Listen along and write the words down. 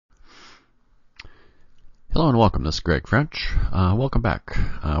Hello and welcome. This is Greg French. Welcome back.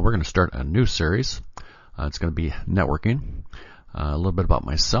 We're going to start a new series. It's going to be networking. A little bit about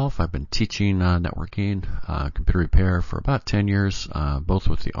myself. I've been teaching networking, computer repair for about 10 years, both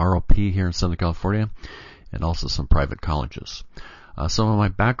with the ROP here in Southern California and also some private colleges. Some of my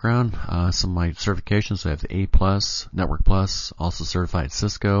background, some of my certifications, I have the A+, Network Plus, also certified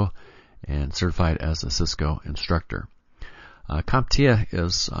Cisco, and certified as a Cisco instructor. CompTIA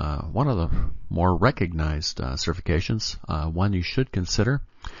is one of the more recognized certifications, one you should consider,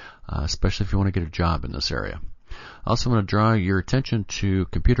 especially if you want to get a job in this area. I also want to draw your attention to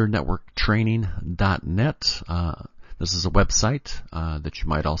computernetworktraining.net. This is a website that you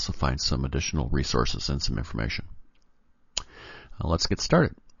might also find some additional resources and some information. Let's get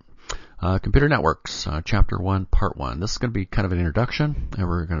started. Computer networks, Chapter 1, Part 1. This is going to be kind of an introduction,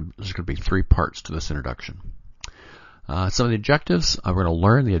 and there's going to be 3 parts to this introduction. Some of the objectives, we're going to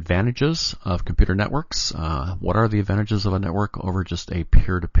learn the advantages of computer networks. What are the advantages of a network over just a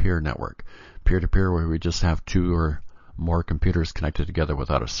peer-to-peer network? Peer-to-peer where we just have 2 or more computers connected together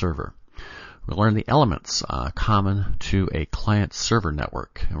without a server. We'll learn the elements common to a client-server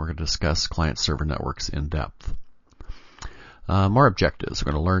network, and we're going to discuss client-server networks in depth. More objectives.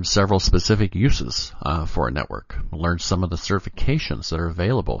 We're going to learn several specific uses for a network. We'll learn some of the certifications that are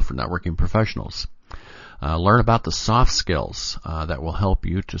available for networking professionals. Learn about the soft skills that will help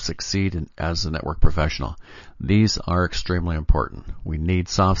you to succeed as a network professional. These are extremely important. We need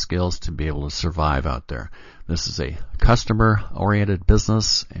soft skills to be able to survive out there. This is a customer-oriented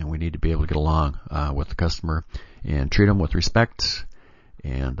business, and we need to be able to get along with the customer and treat them with respect,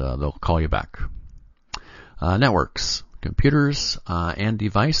 and they'll call you back. Networks, computers and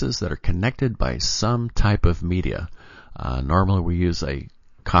devices that are connected by some type of media. Normally we use a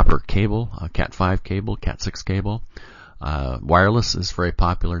copper cable, a Cat5 cable, Cat6 cable. Wireless is very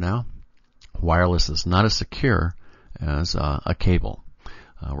popular now. Wireless is not as secure as a cable.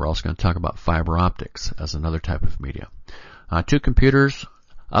 We're also going to talk about fiber optics as another type of media. 2 computers,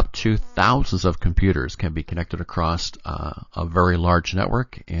 up to thousands of computers can be connected across a very large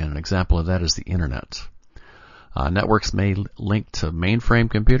network, and an example of that is the Internet. Networks may link to mainframe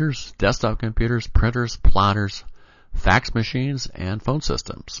computers, desktop computers, printers, plotters, fax machines, and phone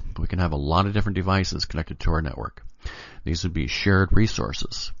systems. We can have a lot of different devices connected to our network. These would be shared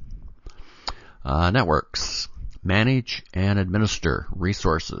resources. Networks manage and administer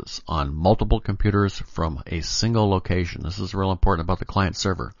resources on multiple computers from a single location. This is real important about the client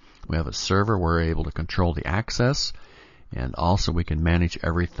server. We have a server, we're able to control the access, and also we can manage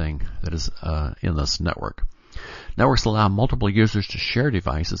everything that is in this network. Networks allow multiple users to share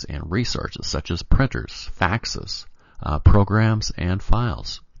devices and resources such as printers, faxes, programs, and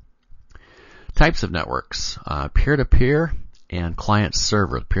files. Types of networks, peer-to-peer and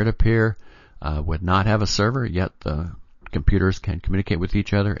client-server. Peer-to-peer would not have a server, yet the computers can communicate with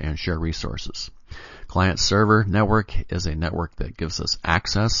each other and share resources. Client-server network is a network that gives us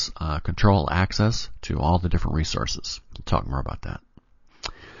access, control access to all the different resources. We'll talk more about that.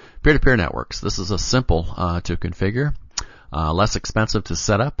 Peer-to-peer networks. This is a simple to configure. Less expensive to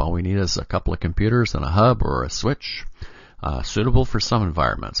set up. All we need is a couple of computers and a hub or a switch. Suitable for some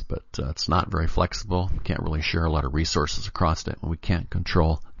environments, but it's not very flexible. Can't really share a lot of resources across it, and we can't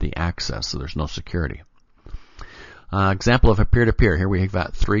control the access, so there's no security. Example of a peer-to-peer. Here we've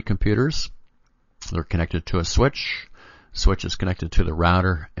got 3 computers. They're connected to a switch. Switch is connected to the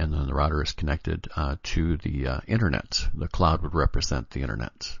router, and then the router is connected to the Internet. The cloud would represent the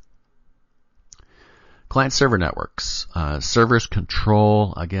Internet. Client-server networks. Servers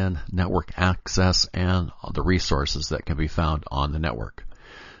control, again, network access and the resources that can be found on the network.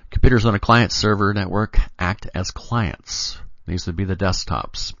 Computers on a client-server network act as clients. These would be the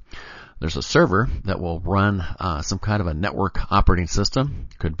desktops. There's a server that will run some kind of a network operating system.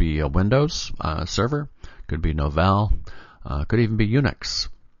 Could be a Windows server, could be Novell, could even be Unix.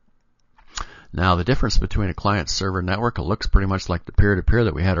 Now, the difference between a client-server network, it looks pretty much like the peer-to-peer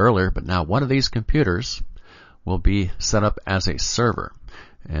that we had earlier, but now one of these computers will be set up as a server,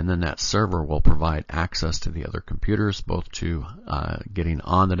 and then that server will provide access to the other computers, both to getting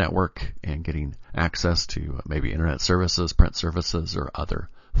on the network and getting access to maybe Internet services, print services, or other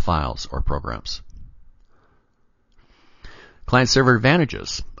files or programs. Client-server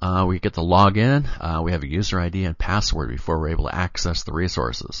advantages. We get to log in. We have a user ID and password before we're able to access the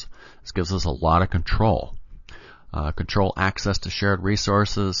resources. This gives us a lot of control. Control access to shared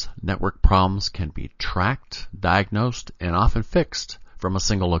resources. Network problems can be tracked, diagnosed, and often fixed from a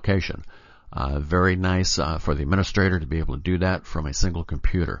single location. Very nice for the administrator to be able to do that from a single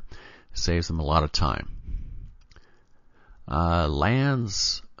computer. Saves them a lot of time.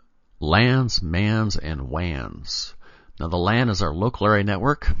 LANs LANs, MANs, and WANs. Now the LAN is our local area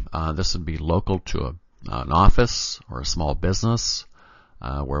network. This would be local to an office or a small business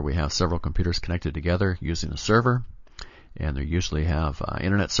where we have several computers connected together using a server. And they usually have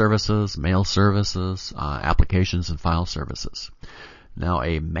internet services, mail services, applications, and file services. Now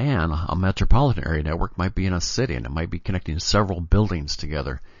a MAN, a metropolitan area network, might be in a city, and it might be connecting several buildings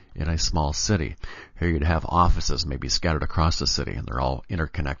together in a small city. Here you'd have offices maybe scattered across the city, and they're all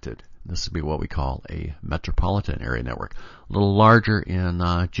interconnected. This would be what we call a metropolitan area network, a little larger in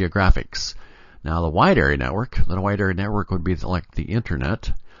geographics. Now the wide area network would be like the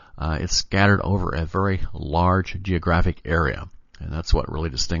internet. It's scattered over a very large geographic area, and that's what really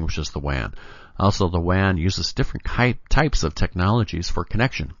distinguishes the WAN. Also, the WAN uses different types of technologies for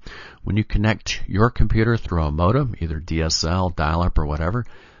connection. When you connect your computer through a modem, either DSL, dial-up, or whatever,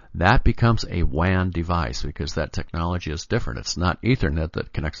 that becomes a WAN device because that technology is different. It's not Ethernet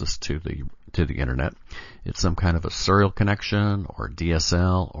that connects us to the internet. It's some kind of a serial connection or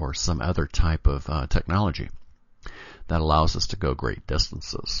DSL or some other type of technology that allows us to go great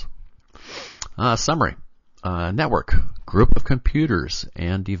distances. Summary. Network. Group of computers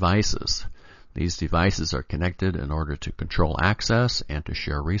and devices. These devices are connected in order to control access and to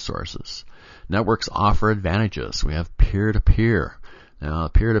share resources. Networks offer advantages. We have peer-to-peer. Now,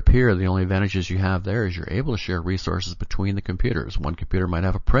 peer-to-peer, the only advantages you have there is you're able to share resources between the computers. One computer might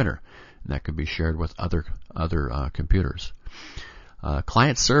have a printer, and that could be shared with other computers.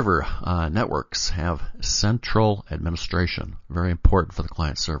 Client-server networks have central administration. Very important for the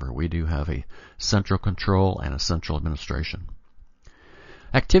client-server. We do have a central control and a central administration.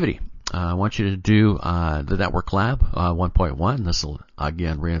 Activity. I want you to do the Network Lab 1.1. This will,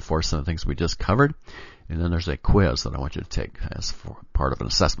 again, reinforce some of the things we just covered. And then there's a quiz that I want you to take as part of an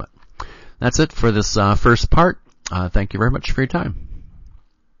assessment. That's it for this first part. Thank you very much for your time.